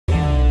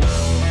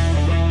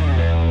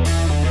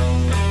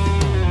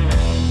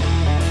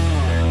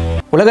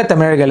உலகத்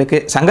தமிழர்களுக்கு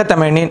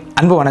சங்கத்தமிழனின்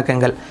அன்பு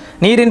வணக்கங்கள்.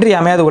 நீரின்றி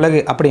அமையாத உலகு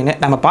அப்படின்னு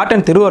நம்ம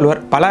பாட்டன்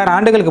திருவள்ளுவர் பல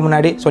ஆண்டுகளுக்கு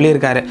முன்னாடி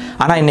சொல்லியிருக்காரு.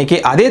 ஆனால் இன்னைக்கு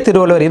அதே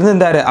திருவள்ளுவர்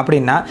இருந்திருந்தாரு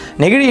அப்படின்னா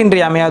நெகிழி இன்றி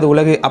அமையாத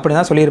உலகு அப்படின்னு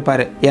தான்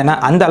சொல்லியிருப்பாரு. ஏன்னா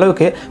அந்த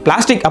அளவுக்கு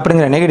பிளாஸ்டிக்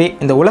அப்படிங்கிற நெகிழி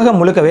இந்த உலகம்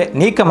முழுக்கவே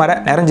நீக்கமர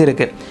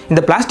நிறைஞ்சிருக்கு.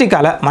 இந்த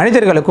பிளாஸ்டிக்கால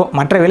மனிதர்களுக்கும்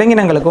மற்ற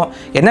விலங்கினங்களுக்கும்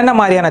என்னென்ன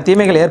மாதிரியான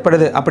தீமைகள்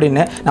ஏற்படுது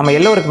அப்படின்னு நம்ம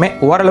எல்லோருக்குமே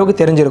ஓரளவுக்கு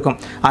தெரிஞ்சிருக்கும்.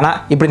 ஆனால்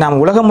இப்படி நாம்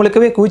உலகம்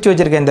முழுக்கவே குவிச்சு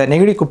வச்சிருக்க இந்த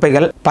நெகிழி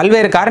குப்பைகள்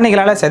பல்வேறு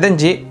காரணிகளால்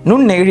செதஞ்சு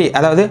நுண் நெகிழி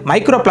அதாவது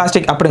மைக்ரோபிளாஸ்டிக்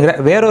அப்படிங்கிற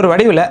வேறொரு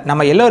வடிவில்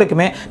நம்ம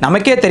எல்லோருக்குமே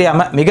நமக்கே தெரியாம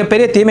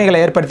மிகப்பெரிய தீமைகளை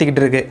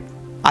ஏற்படுத்திக்கிட்டு இருக்கு.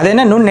 அது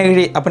என்ன நுண்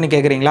நெகிழி அப்படின்னு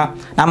கேட்குறீங்களா?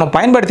 நம்ம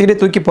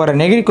பயன்படுத்திக்கிட்டு தூக்கி போகிற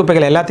நெகிழி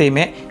குப்பைகள்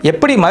எல்லாத்தையுமே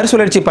எப்படி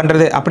மறுசுழற்சி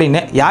பண்ணுறது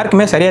அப்படின்னு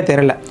யாருக்குமே சரியாக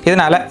தெரியல.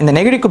 இதனால் இந்த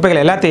நெகிழி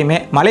குப்பைகள் எல்லாத்தையுமே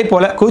மழை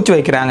போல குவிச்சு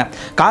வைக்கிறாங்க.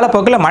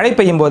 காலப்போக்கில் மழை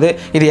பெய்யும் போது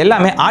இது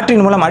எல்லாமே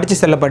ஆற்றின் மூலம் அடித்து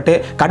செல்லப்பட்டு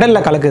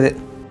கடலில் கலக்குது.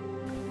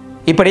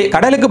 இப்படி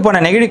கடலுக்கு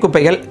போன நெகிழி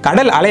குப்பைகள்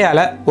கடல்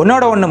அலையால்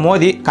ஒன்னோட ஒன்று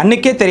மோதி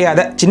கண்ணுக்கே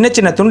தெரியாத சின்ன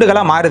சின்ன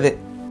துண்டுகளாக மாறுது.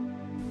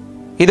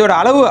 இதோட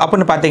அளவு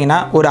அப்படின்னு பார்த்தீங்கன்னா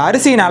ஒரு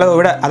அரிசியின் அளவை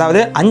விட அதாவது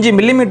 5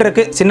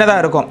 மில்லிமீட்டருக்கு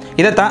சின்னதாக இருக்கும்.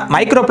 இதைத்தான்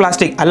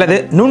மைக்ரோபிளாஸ்டிக் அல்லது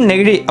நுண்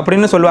நெகிழி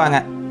அப்படின்னு சொல்லுவாங்க.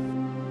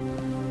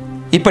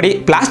 இப்படி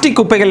பிளாஸ்டிக்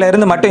குப்பைகள்ல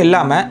இருந்து மட்டும்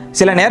இல்லாமல்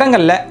சில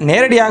நேரங்களில்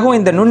நேரடியாகவும்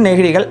இந்த நுண்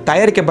நெகிழிகள்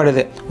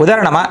தயாரிக்கப்படுது.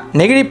 உதாரணமாக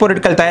நெகிழி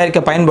பொருட்கள்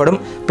தயாரிக்க பயன்படும்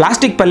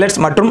பிளாஸ்டிக்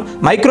பெல்லட்ஸ் மற்றும்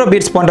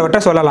மைக்ரோபீட்ஸ்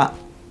போன்றவற்றை சொல்லலாம்.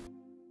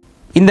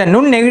 இந்த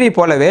நுண் நெகிழி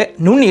போலவே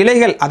நுண்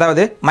இலைகள்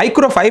அதாவது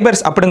மைக்ரோ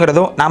ஃபைபர்ஸ்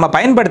அப்படிங்கிறதும் நாம்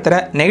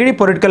பயன்படுத்துகிற நெகிழி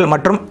பொருட்கள்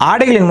மற்றும்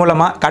ஆடைகளின்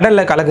மூலமாக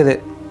கடலில் கலக்குது.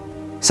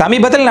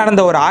 சமீபத்தில்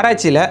நடந்த ஒரு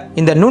ஆராய்ச்சியில்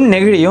இந்த நுண்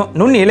நெகிழியும்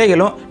நுண்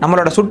இலைகளும்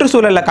நம்மளோட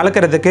சுற்றுச்சூழலில்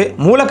கலக்கிறதுக்கு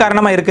மூல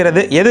காரணமாக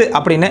இருக்கிறது எது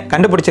அப்படின்னு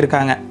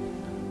கண்டுபிடிச்சிருக்காங்க.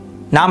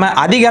 நாம்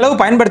அதிக அளவு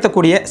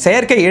பயன்படுத்தக்கூடிய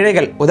செயற்கை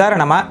இழைகள்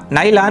உதாரணமாக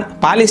நைலான்,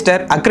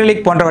 பாலிஸ்டர்,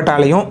 அக்ரிலிக்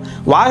போன்றவற்றாலையும்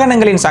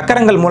வாகனங்களின்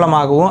சக்கரங்கள்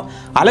மூலமாகவும்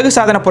அழகு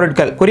சாதன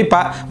பொருட்கள்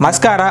குறிப்பாக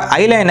mascara,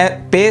 eyeliner,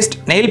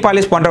 paste, nail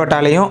polish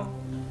போன்றவற்றாலையும்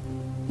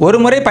ஒரு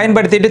முறை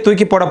பயன்படுத்திட்டு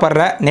தூக்கி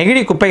போடப்படுற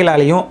நெகிழி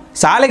குப்பைகளாலையும்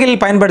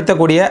சாலைகளில்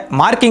பயன்படுத்தக்கூடிய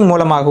மார்க்கிங்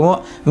மூலமாகவும்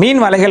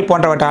மீன் வலைகள்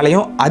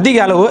போன்றவற்றாலையும் அதிக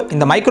அளவு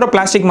இந்த மைக்ரோ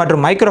பிளாஸ்டிக்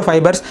மற்றும் மைக்ரோ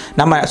ஃபைபர்ஸ்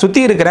நம்ம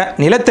சுற்றி இருக்கிற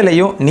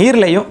நிலத்திலையும்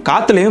நீர்லையும்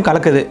காற்றுலையும்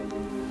கலக்குது.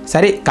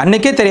 சரி,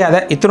 கண்ணுக்கே தெரியாத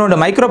இத்தனோட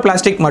மைக்ரோ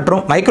பிளாஸ்டிக்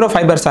மற்றும் மைக்ரோ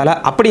ஃபைபர்ஸால்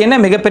அப்படி என்ன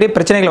மிகப்பெரிய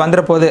பிரச்சனைகள்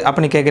வந்துட போகுது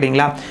அப்படின்னு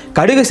கேட்குறீங்களா?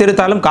 கடுகு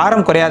சிறுத்தாலும்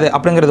காரம் குறையாது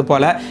அப்படிங்கிறது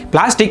போல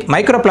பிளாஸ்டிக்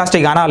மைக்ரோ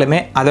பிளாஸ்டிக் ஆனாலுமே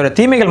அதோட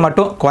தீமைகள்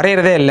மட்டும்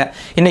குறையிறதே இல்லை.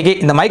 இன்னைக்கு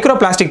இந்த மைக்ரோ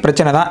பிளாஸ்டிக்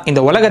பிரச்சனை தான்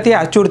இந்த உலகத்தையே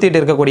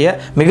அச்சுறுத்திட்டு இருக்கக்கூடிய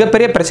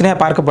மிகப்பெரிய பிரச்சனையாக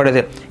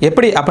பார்க்கப்படுது.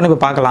 எப்படி அப்படின்னு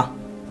இப்போ பார்க்கலாம்.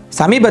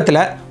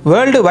 சமீபத்தில்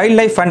வேர்ல்டு வைல்ட்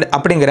லைஃப் ஃபண்ட்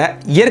அப்படிங்கிற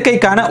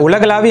இயற்கைக்கான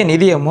உலகளாவிய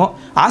நிதியமும்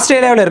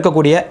ஆஸ்திரேலியாவில்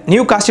இருக்கக்கூடிய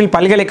நியூ காஸ்டில்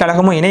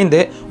பல்கலைக்கழகமும்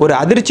இணைந்து ஒரு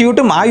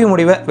அதிர்ச்சியூட்டும் ஆய்வு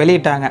முடிவை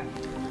வெளியிட்டாங்க.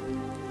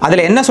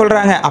 அதில் என்ன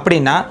சொல்கிறாங்க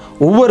அப்படின்னா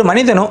ஒவ்வொரு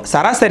மனிதனும்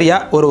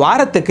சராசரியாக ஒரு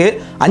வாரத்துக்கு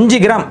 5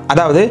 கிராம்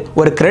அதாவது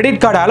ஒரு கிரெடிட்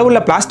கார்டு அளவுள்ள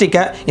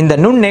பிளாஸ்டிக்கை இந்த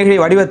நுண் நெகிழி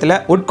வடிவத்தில்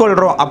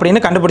உட்கொள்கிறோம்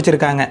அப்படின்னு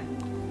கண்டுபிடிச்சிருக்காங்க.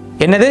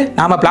 என்னது,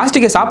 நாம்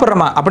பிளாஸ்டிக்கை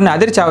சாப்பிட்றோமா அப்படின்னு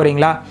அதிர்ச்சி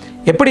ஆகுறீங்களா?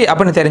 எப்படி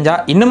அப்படின்னு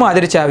தெரிஞ்சால் இன்னமும்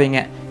அதிர்ச்சி ஆவீங்க.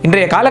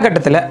 இன்றைய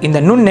காலகட்டத்தில் இந்த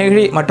நுண்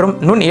நெகிழி மற்றும்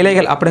நுண்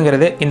இலைகள்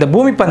அப்படிங்கிறது இந்த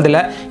பூமி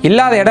பந்தில்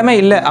இல்லாத இடமே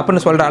இல்லை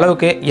அப்படின்னு சொல்கிற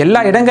அளவுக்கு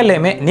எல்லா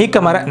இடங்கள்லையுமே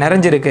நீக்கமர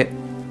நிறைஞ்சிருக்கு.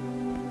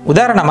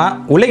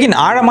 உதாரணமாக உலகின்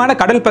ஆழமான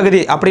கடல் பகுதி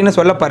அப்படின்னு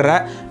சொல்லப்படுற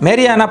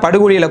மேரியானா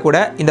படுகொலியில் கூட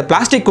இந்த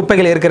பிளாஸ்டிக்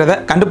குப்பைகள் இருக்கிறத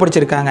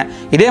கண்டுபிடிச்சிருக்காங்க.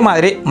 இதே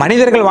மாதிரி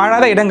மனிதர்கள்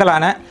வாழாத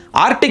இடங்களான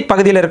ஆர்டிக்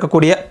பகுதியில்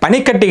இருக்கக்கூடிய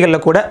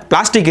பனிக்கட்டிகளில் கூட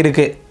பிளாஸ்டிக்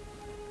இருக்குது.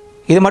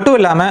 இது மட்டும்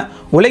இல்லாமல்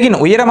உலகின்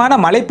உயரமான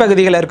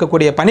மலைப்பகுதிகளில்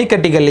இருக்கக்கூடிய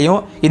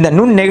பனிக்கட்டிகள்லையும் இந்த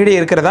நுண் நெகிழி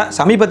இருக்கிறதா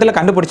சமீபத்தில்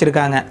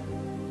கண்டுபிடிச்சிருக்காங்க.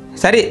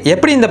 சரி,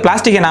 எப்படி இந்த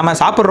பிளாஸ்டிக்கை நாம்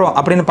சாப்பிட்றோம்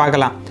அப்படின்னு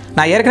பார்க்கலாம்.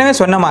 நான் ஏற்கனவே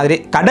சொன்ன மாதிரி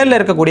கடலில்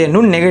இருக்கக்கூடிய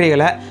நுண்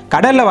நெகிழிகளை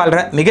கடலில் வாழ்கிற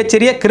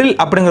மிகச்சிறிய கிரில்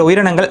அப்படிங்கிற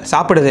உயிரினங்கள்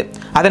சாப்பிடுது.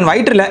 அதன்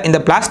வயிற்றில் இந்த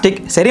பிளாஸ்டிக்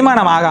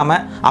செரிமானம்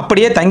ஆகாமல்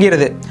அப்படியே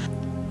தங்கிடுது.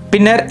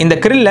 பின்னர் இந்த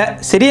கிரில்ல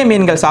சிறிய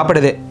மீன்கள்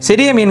சாப்பிடுது,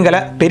 சிறிய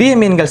மீன்களை பெரிய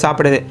மீன்கள்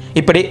சாப்பிடுது.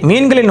 இப்படி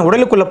மீன்களின்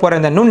உடலுக்குள்ளே போகிற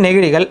இந்த நுண்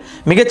நெகிழிகள்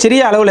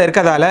மிகச்சிறிய அளவில்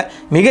இருக்கிறதால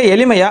மிக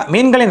எளிமையாக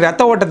மீன்களின்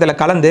இரத்த ஓட்டத்தில்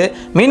கலந்து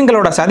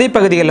மீன்களோட சதை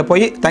பகுதிகளில்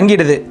போய்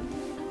தங்கிடுது.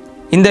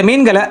 இந்த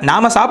மீன்களை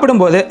நாம்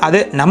சாப்பிடும்போது அது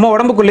நம்ம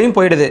உடம்புக்குள்ளேயும்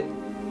போயிடுது.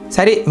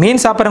 சரி,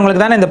 மீன்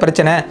சாப்பிட்றவங்களுக்கு தானே இந்த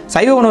பிரச்சனை,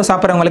 சைவ உணவு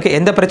சாப்பிட்றவங்களுக்கு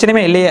எந்த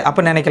பிரச்சனையுமே இல்லையே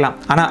அப்படின்னு நினைக்கலாம்.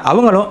 ஆனால்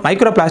அவங்களும்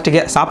மைக்ரோ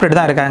பிளாஸ்டிக்கை சாப்பிட்டுட்டு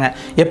தான் இருக்காங்க.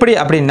 எப்படி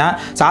அப்படின்னா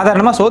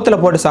சாதாரணமாக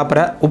சோத்தில் போட்டு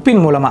சாப்பிட்ற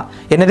உப்பின்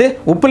மூலமாக. என்னது,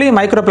 உப்புலேயும்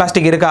மைக்ரோ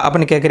பிளாஸ்டிக் இருக்கா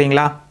அப்படின்னு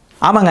கேட்குறீங்களா?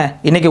 ஆமாங்க,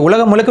 இன்றைக்கி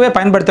உலகம் முழுக்கவே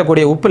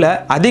பயன்படுத்தக்கூடிய உப்பில்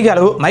அதிக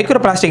அளவு மைக்ரோ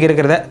பிளாஸ்டிக்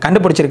இருக்கிறத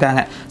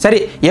கண்டுபிடிச்சிருக்காங்க. சரி,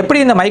 எப்படி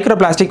இந்த மைக்ரோ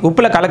பிளாஸ்டிக்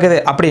உப்பில் கலக்குது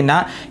அப்படின்னா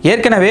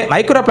ஏற்கனவே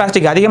மைக்ரோ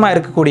பிளாஸ்டிக் அதிகமாக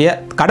இருக்கக்கூடிய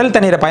கடல்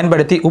தண்ணீரை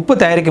பயன்படுத்தி உப்பு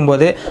தயாரிக்கும்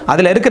போது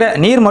அதில் இருக்கிற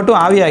நீர் மட்டும்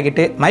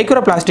ஆவியாகிட்டு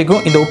மைக்ரோ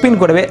பிளாஸ்டிக்கும் இந்த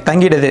உப்பின் கூடவே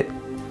தங்கிடுது.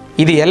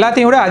 இது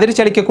எல்லாத்தையும் விட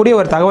அதிர்ச்சி அளிக்கக்கூடிய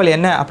ஒரு தகவல்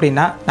என்ன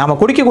அப்படின்னா நாம்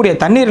குடிக்கக்கூடிய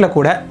தண்ணீரில்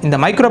கூட இந்த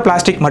மைக்ரோ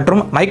பிளாஸ்டிக்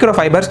மற்றும் மைக்ரோ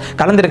ஃபைபர்ஸ்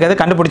கலந்துருக்கிறத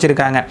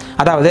கண்டுபிடிச்சிருக்காங்க.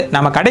 அதாவது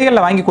நம்ம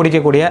கடைகளில் வாங்கி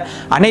குடிக்கக்கூடிய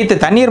அனைத்து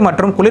தண்ணீர்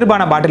மற்றும்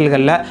குளிர்பான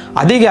பாட்டில்களில்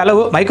அதிக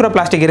அளவு மைக்ரோ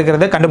பிளாஸ்டிக்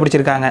இருக்கிறத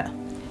கண்டுபிடிச்சிருக்காங்க.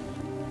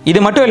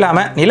 இது மட்டும்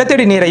இல்லாமல்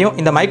நிலத்தடி நீரையும்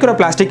இந்த மைக்ரோ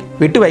பிளாஸ்டிக்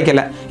விட்டு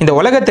வைக்கல. இந்த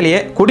உலகத்திலேயே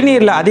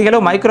குடிநீரில் அதிக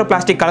அளவு மைக்ரோ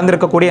பிளாஸ்டிக்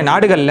கலந்துருக்கக்கூடிய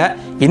நாடுகளில்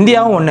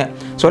இந்தியாவும் ஒன்று.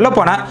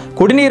 சொல்லப்போனால்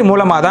குடிநீர்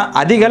மூலமாக தான்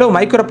அதிக அளவு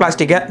மைக்ரோ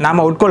பிளாஸ்டிக்கை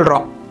நாம்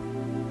உட்கொள்கிறோம்.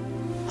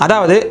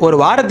 அதாவது ஒரு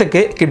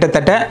வாரத்துக்கு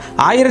கிட்டத்தட்ட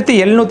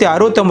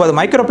 1769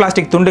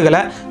 மைக்ரோபிளாஸ்டிக்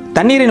துண்டுகளை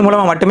தண்ணீரின்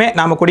மூலமாக மட்டுமே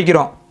நாம்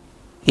குடிக்கிறோம்.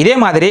 இதே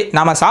மாதிரி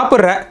நாம்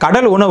சாப்பிட்ற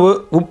கடல் உணவு,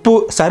 உப்பு,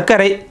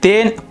 சர்க்கரை,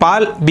 தேன்,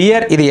 பால்,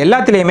 பியர் இது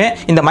எல்லாத்துலேயுமே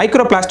இந்த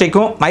மைக்ரோ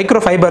பிளாஸ்டிக்கும்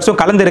மைக்ரோ ஃபைபர்ஸும்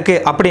கலந்துருக்கு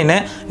அப்படின்னு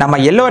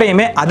நம்ம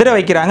எல்லோரையுமே அதிர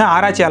வைக்கிறாங்க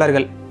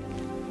ஆராய்ச்சியாளர்கள்.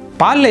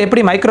 பாலில்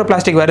எப்படி மைக்ரோ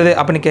பிளாஸ்டிக் வருது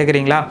அப்படின்னு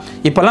கேட்குறீங்களா?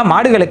 இப்போல்லாம்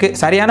மாடுகளுக்கு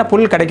சரியான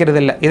புல் கிடைக்கிறது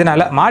இல்லை.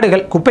 இதனால்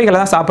மாடுகள் குப்பைகளை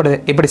தான் சாப்பிடுது.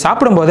 இப்படி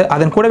சாப்பிடும்போது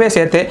அதன் கூடவே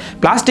சேர்த்து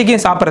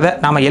பிளாஸ்டிக்கையும் சாப்பிட்றத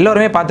நாம்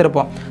எல்லோருமே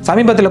பார்த்துருப்போம்.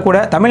 சமீபத்தில்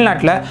கூட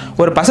தமிழ்நாட்டில்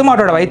ஒரு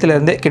பசுமாட்டோட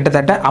வயிற்றிலிருந்து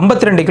கிட்டத்தட்ட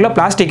 52 கிலோ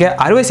பிளாஸ்டிக்கை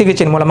அறுவை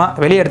சிகிச்சையின் மூலமாக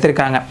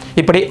வெளியெடுத்திருக்காங்க.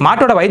 இப்படி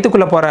மாட்டோட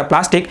வயிற்றுக்குள்ளே போகிற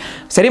பிளாஸ்டிக்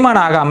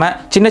செரிமானம் ஆகாமல்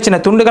சின்ன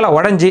சின்ன துண்டுகளாக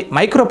உடஞ்சி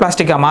மைக்ரோ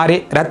பிளாஸ்டிக்காக மாறி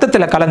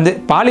ரத்தத்தில் கலந்து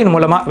பாலின்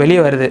மூலமாக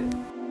வெளியே வருது.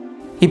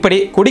 இப்படி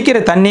குடிக்கிற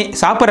தண்ணி,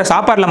 சாப்பிட்ற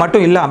சாப்பாடில்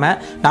மட்டும் இல்லாமல்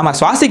நாம்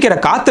சுவாசிக்கிற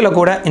காற்றுல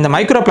கூட இந்த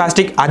மைக்ரோ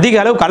பிளாஸ்டிக் அதிக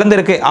அளவு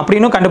கலந்துருக்கு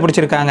அப்படின்னு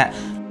கண்டுபிடிச்சிருக்காங்க.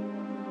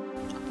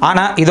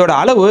 ஆனால் இதோட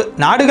அளவு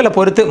நாடுகளை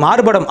பொறுத்து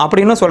மாறுபடும்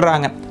அப்படின்னு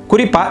சொல்கிறாங்க.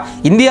 குறிப்பாக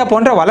இந்தியா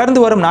போன்ற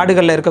வளர்ந்து வரும்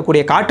நாடுகளில்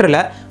இருக்கக்கூடிய காற்றில்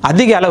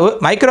அதிக அளவு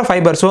மைக்ரோ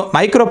ஃபைபர்ஸும்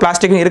மைக்ரோ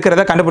பிளாஸ்டிக்கும்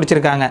இருக்கிறத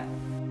கண்டுபிடிச்சிருக்காங்க.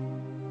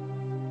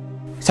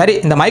 சரி,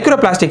 இந்த மைக்ரோ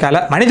பிளாஸ்டிக்கால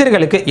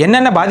மனிதர்களுக்கு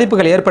என்னென்ன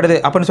பாதிப்புகள் ஏற்படுது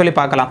அப்படின்னு சொல்லி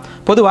பார்க்கலாம்.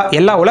 பொதுவாக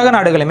எல்லா உலக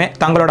நாடுகளுமே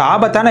தங்களோட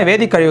ஆபத்தான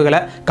வேதிக் கழிவுகளை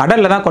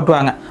கடலில் தான்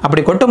கொட்டுவாங்க.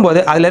 அப்படி கொட்டும்போது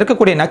அதில்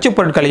இருக்கக்கூடிய நச்சுப்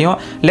பொருட்களையும்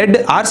லெட்,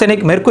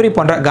 ஆர்சனிக், மெர்க்குரி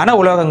போன்ற கன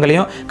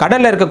உலோகங்களையும்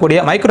கடலில்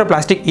இருக்கக்கூடிய மைக்ரோ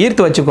பிளாஸ்டிக்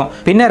ஈர்த்து வச்சுக்கும்.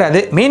 பின்னர்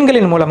அது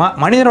மீன்களின் மூலமாக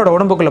மனிதனோட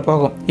உடம்புக்குள்ளே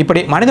போகும்.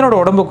 இப்படி மனிதனோட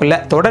உடம்புக்குள்ளே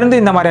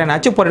தொடர்ந்து இந்த மாதிரியான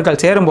நச்சுப்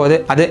பொருட்கள் சேரும்போது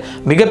அது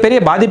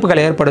மிகப்பெரிய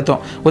பாதிப்புகளை ஏற்படுத்தும்.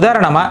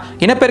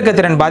 உதாரணமாக இனப்பெருக்க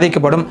திறன்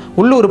பாதிக்கப்படும்,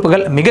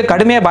 உள்ளுறுப்புகள் மிக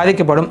கடுமையாக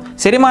பாதிக்கப்படும்,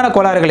 செரிமான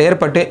கோளாறுகள்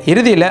ஏற்பட்டு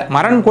இறுதி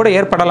மரணம் கூட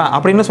ஏற்படலாம்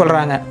அப்படின்னு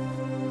சொல்றாங்க.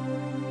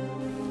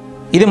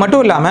 இது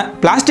மட்டும் இல்லாமல்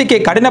பிளாஸ்டிக்கை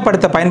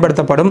கடினப்படுத்த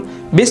பயன்படுத்தப்படும்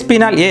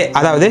பிஸ்பினால் ஏ,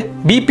 அதாவது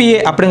பிபிஏ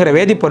அப்படிங்கிற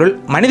வேதிப்பொருள்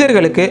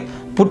மனிதர்களுக்கு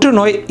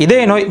புற்றுநோய்,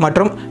 இதய நோய்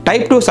மற்றும்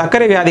டைப் 2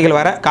 சர்க்கரை வியாதிகள்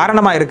வர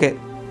காரணமாக இருக்கு.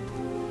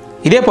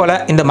 இதே போல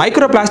இந்த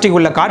மைக்ரோ பிளாஸ்டிக்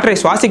உள்ள காற்றை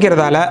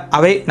சுவாசிக்கிறதால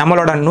அவை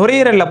நம்மளோட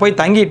நுரையீரலில் போய்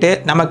தங்கிட்டு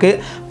நமக்கு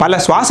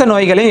பல சுவாச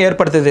நோய்களையும்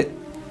ஏற்படுத்துது.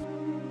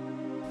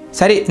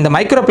 சரி, இந்த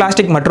மைக்ரோ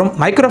பிளாஸ்டிக் மற்றும்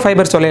மைக்ரோ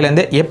ஃபைபர்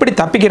சொல்லையிலேருந்து எப்படி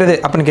தப்பிக்கிறது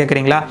அப்படின்னு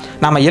கேட்குறீங்களா?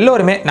 நம்ம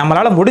எல்லோருமே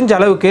நம்மளால் முடிஞ்ச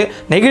அளவுக்கு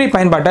நெகிழி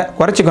பயன்பாட்டை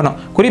குறைச்சிக்கணும்.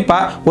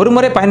 குறிப்பாக ஒரு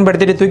முறை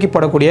பயன்படுத்திட்டு தூக்கி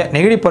போடக்கூடிய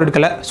நெகிழி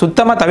பொருட்களை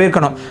சுத்தமாக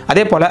தவிர்க்கணும்.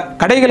 அதே போல்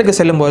கடைகளுக்கு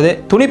செல்லும்போது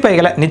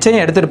துணிப்பைகளை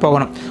நிச்சயம் எடுத்துகிட்டு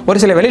போகணும். ஒரு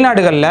சில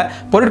வெளிநாடுகளில்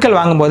பொருட்கள்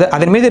வாங்கும்போது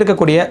அதன் மீது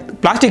இருக்கக்கூடிய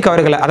பிளாஸ்டிக்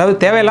கவர்களை, அதாவது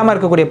தேவையில்லாமல்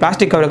இருக்கக்கூடிய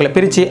பிளாஸ்டிக் கவர்களை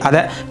பிரித்து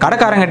அதை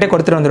கடைக்காரங்கிட்டே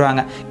கொடுத்துட்டு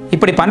வந்துடுவாங்க.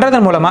 இப்படி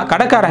பண்ணுறதன் மூலமாக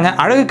கடைக்காரங்க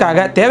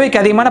அழகுக்காக தேவைக்கு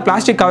அதிகமான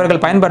பிளாஸ்டிக்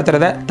கவர்கள்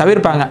பயன்படுத்துறதை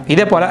தவிர்ப்பாங்க.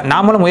 இதே போல்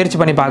நாமளும் முயற்சி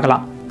பண்ணி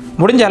பார்க்கலாம்.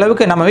 முடிஞ்ச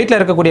அளவுக்கு நம்ம வீட்டில்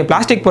இருக்கக்கூடிய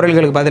பிளாஸ்டிக்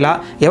பொருட்களுக்கு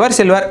பதிலாக எவர்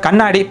சில்வர்,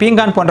 கண்ணாடி,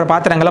 பீங்கான் போன்ற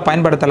பாத்திரங்களை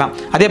பயன்படுத்தலாம்.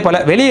 அதே போல்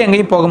வெளியே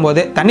எங்கேயும்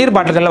போகும்போது தண்ணீர்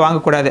பாட்டில்களில்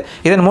வாங்கக்கூடாது.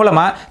 இதன்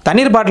மூலமாக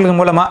தண்ணீர் பாட்டில்கள்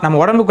மூலமாக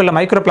நம்ம உடம்புக்குள்ள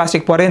மைக்ரோ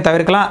பிளாஸ்டிக் போகிறதையும்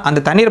தவிர்க்கலாம்.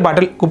 அந்த தண்ணீர்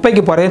பாட்டில்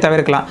குப்பைக்கு போகிறதையும்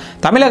தவிர்க்கலாம்.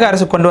 தமிழக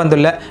அரசு கொண்டு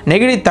வந்துள்ள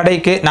நெகிழி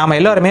தடைக்கு நாம்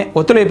எல்லாருமே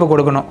ஒத்துழைப்பு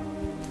கொடுக்கணும்.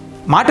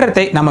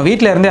 மாற்றத்தை நம்ம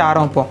வீட்டில் இருந்தே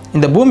ஆரம்பிப்போம்.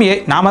 இந்த பூமியை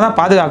நாம தான்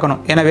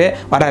பாதுகாக்கணும். எனவே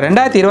வர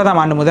 2020ஆம்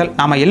ஆண்டு முதல்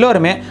நாம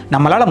எல்லோருமே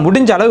நம்மளால்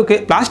முடிஞ்ச அளவுக்கு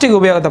பிளாஸ்டிக்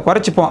உபயோகத்தை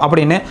குறைச்சிப்போம்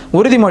அப்படின்னு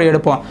உறுதிமொழி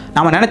எடுப்போம்.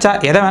 நம்ம நினச்சா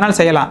எதை வேணாலும்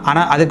செய்யலாம்.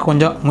 ஆனால் அதுக்கு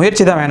கொஞ்சம்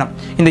முயற்சி தான் வேணும்.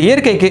 இந்த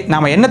இயற்கைக்கு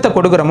நாம் என்னத்தை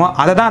கொடுக்குறோமோ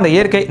அதை தான் அந்த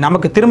இயற்கை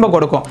நமக்கு திரும்ப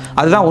கொடுக்கும்.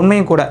 அதுதான்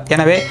உண்மையும் கூட.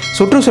 எனவே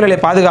சுற்றுச்சூழலை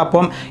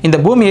பாதுகாப்போம். இந்த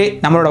பூமியை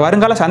நம்மளோட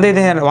வருங்கால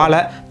சந்ததியினர்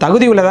வாழ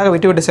தகுதியுள்ளதாக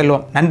விட்டுவிட்டு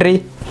செல்வோம். நன்றி,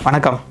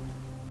 வணக்கம்.